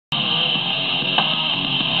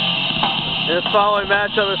In this following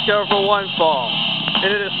matchup is scheduled for one fall,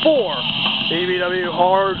 and it is for the EBW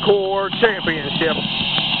Hardcore Championship.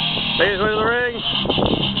 Ladies into the ring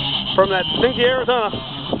from that stinky Arizona.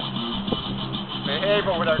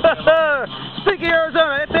 Behave over there. Stinky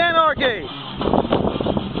Arizona, it's Anarchy.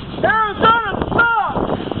 Arizona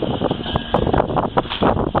sucks.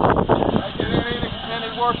 I get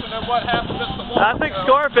any worse than what happened just a moment I think ago.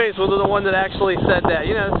 Scarface was the one that actually said that.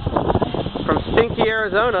 You know, from stinky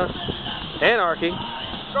Arizona, Anarchy.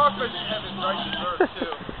 Scarface should have his right deserved too.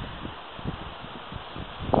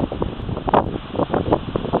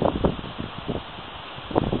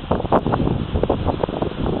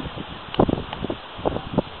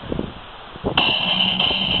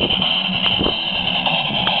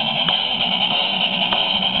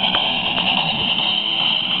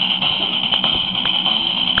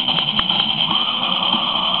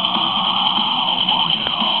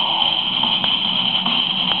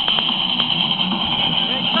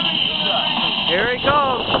 Here he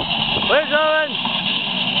comes. Ladies and gentlemen,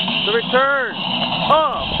 the return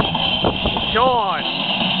of Shawn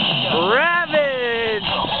Ravage.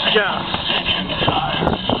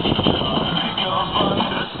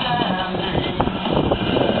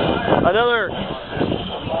 Another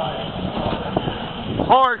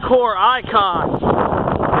hardcore icon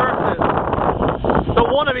versus the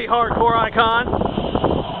wannabe hardcore icon,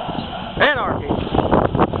 Anarchy.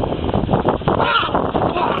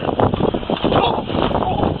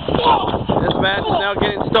 This match is now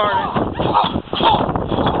getting started.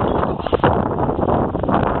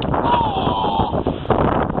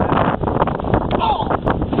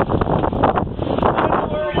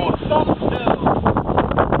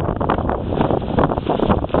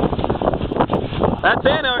 That's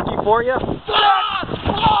Anarchy for you.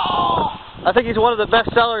 I think he's one of the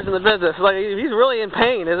best sellers in the business. Like, he's really in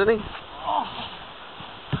pain, isn't he?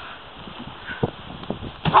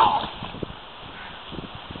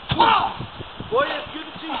 Boy, it's good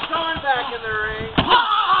to see Shawn back in the ring.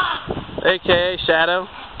 AKA Shadow.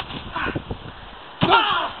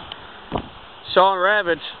 Shawn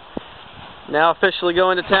Ravage now officially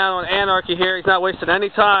going to town on Anarchy here. He's not wasting any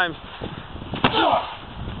time.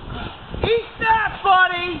 Eat that,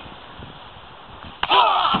 buddy!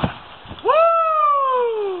 Woo!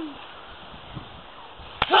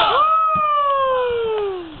 Woo!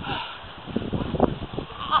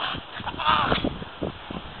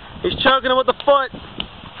 He's choking him with the foot.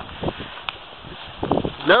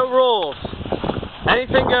 No rules.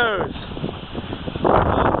 Anything goes.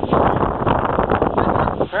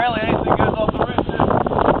 Apparently anything goes off the wrist, too.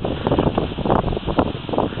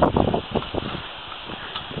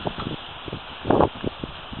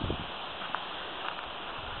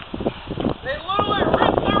 They literally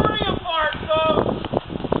ripped the ring apart, folks!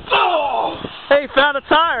 Oh! Hey, found a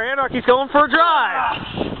tire. Anarchy's going for a drive.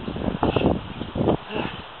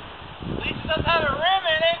 At least it doesn't have a rim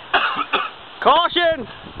in it. Caution!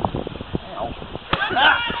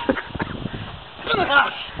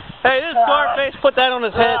 Hey, this Scarface put that on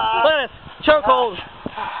his head. Look at this. Chokehold.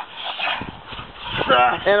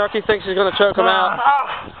 Anarchy thinks he's going to choke him out.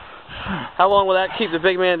 How long will that keep the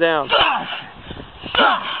big man down?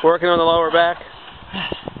 Working on the lower back.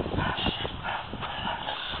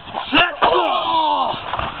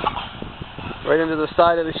 Right into the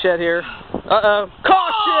side of the shed here. Uh-oh.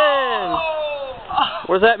 Caution!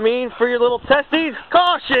 What does that mean for your little testes?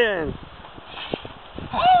 Caution!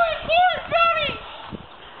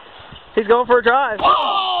 He's going for a drive.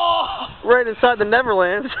 Right inside the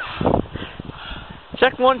Neverlands.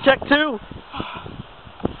 Check one, check two.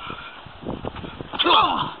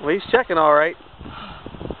 Well, he's checking all right.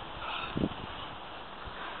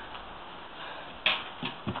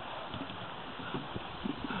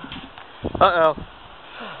 Uh-oh.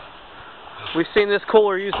 We've seen this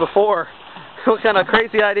cooler used before. What kind of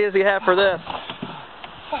crazy ideas do you have for this?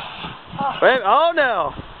 Wait, oh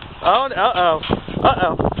no! Oh, uh-oh.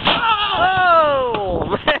 Uh-oh. Oh,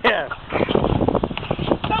 man!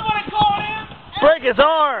 Somebody call him! Break his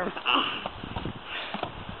arm!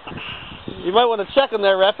 You might want to check him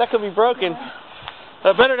there, ref. That could be broken.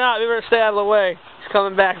 Better not. We better stay out of the way. He's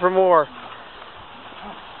coming back for more.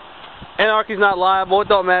 Anarchy's not liable. It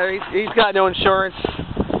don't matter. He's got no insurance.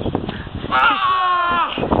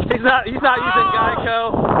 He's not using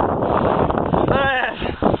Geico.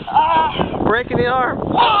 Breaking the arm.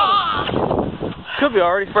 Could be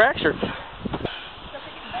already fractured.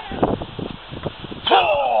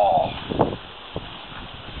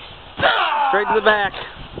 Straight to the back.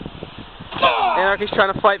 Anarchy's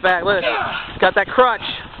trying to fight back. Look, he's got that crutch.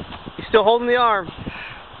 He's still holding the arm.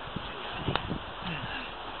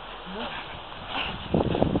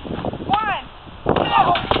 One.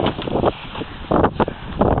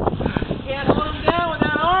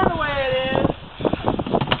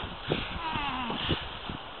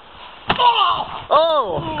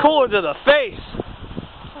 Cooler to the face.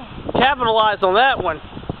 Capitalized on that one.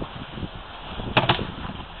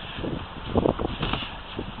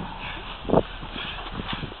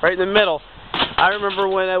 Right in the middle. I remember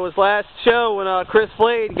when it was last show when Chris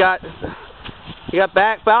Blade got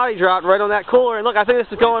back body dropped right on that cooler, and look, I think this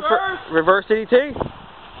is going for reverse DDT.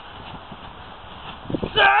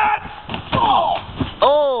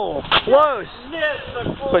 Oh, close,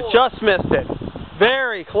 but just missed it.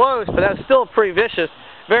 Very close, but that's still pretty vicious,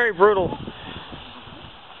 very brutal.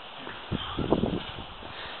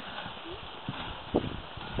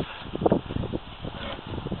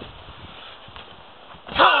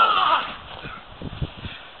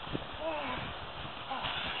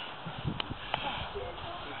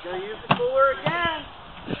 He's gonna use the cooler again.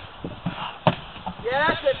 Yeah,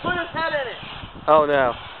 that's it. Put his head in it. Oh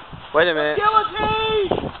no! Wait a minute.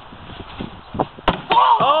 Guillotine!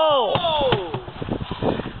 Oh!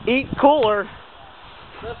 Eat cooler.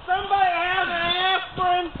 Does somebody have an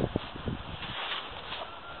aspirin?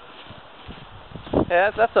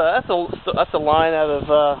 Yeah, that's a line out of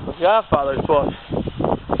the Godfather's book.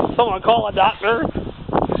 Someone call a doctor.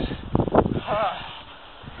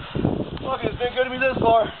 Look, it's been good to be this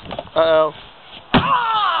far. Uh-oh.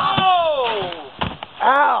 Oh!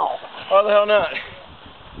 Ow! Why the hell not?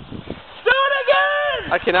 Do it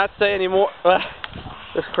again! I cannot say any more.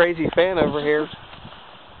 This crazy fan over here.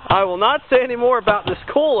 I will not say any more about this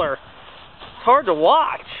cooler. It's hard to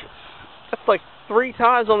watch. That's like 3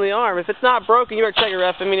 times on the arm. If it's not broken, you better check your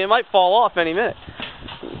ref. I mean, it might fall off any minute.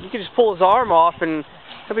 You can just pull his arm off and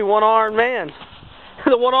he'll be one-armed man.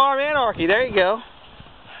 The one-armed anarchy. There you go.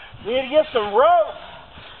 We need to get some rope.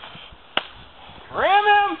 Ram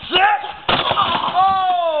him. Set.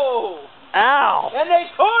 Oh! Ow! And they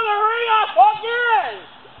tore the ring off again.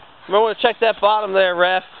 I want to check that bottom there,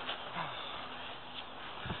 ref.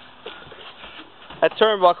 That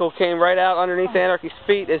turnbuckle came right out underneath Anarchy's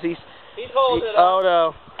feet as he's holding it up. Oh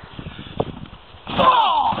no.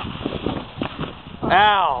 Oh!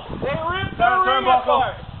 Ow. They ripped the ring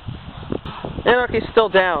apart. Anarchy's still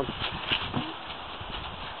down.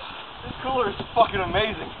 This cooler is fucking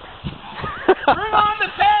amazing. Bring on the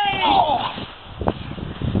tape!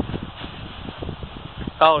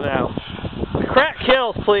 Oh no. Crack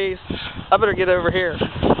kills, please. I better get over here.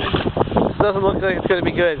 This doesn't look like it's going to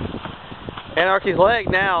be good. Anarchy's leg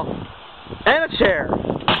now. And a chair.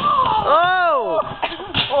 Oh!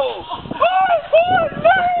 Oh! Poor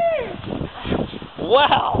thing!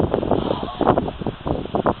 Wow.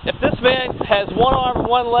 If this man has one arm and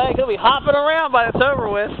one leg, he'll be hopping around by it's over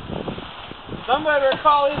with. Somebody better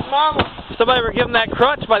call his mama. Somebody better give him that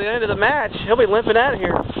crutch by the end of the match. He'll be limping out of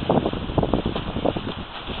here.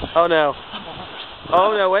 Oh no.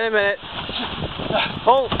 Oh no, wait a minute.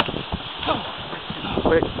 Hold.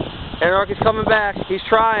 Wait. Anarchy's coming back. He's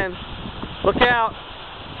trying. Look out.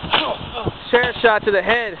 Chair shot to the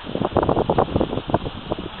head.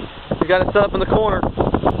 He's got it set up in the corner.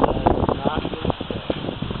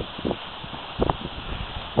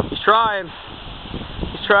 He's trying.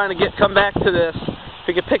 He's trying to come back to this. If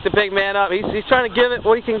he can pick the big man up. He's trying to give it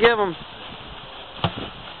what he can give him.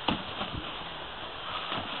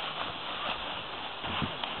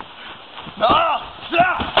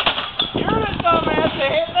 You're the dumbass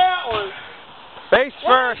that hit that one. Face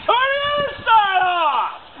first. Turn the other side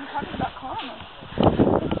off. I'm talking about karma.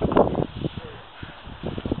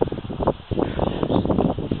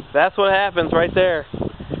 That's what happens right there.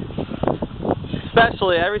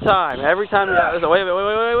 Especially every time. Every time you got. Wait.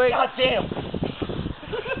 God damn.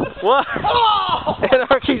 What? Oh!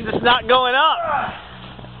 Anarchy's just not going up.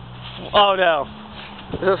 Oh no.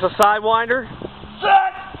 Is this a sidewinder?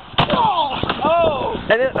 Set. Oh!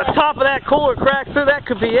 And at the top of that cooler crack through, that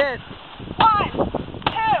could be it. 1, 2,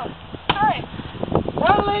 3.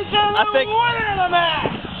 Well, ladies and gentlemen, I think- winner of the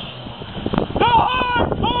match, the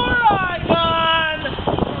hardcore icon,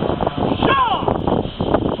 Shawn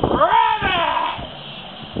Ravage.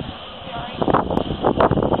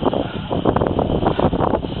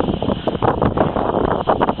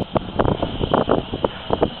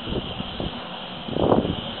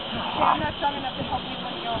 I'm not strong enough to help you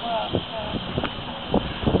when you're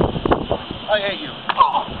I hate you.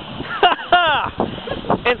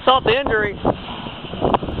 Insult to injury.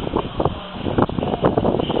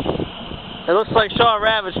 It looks like Shawn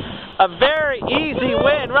Ravage. A very easy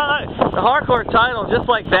win. The hardcore title, just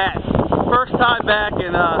like that. First time back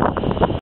in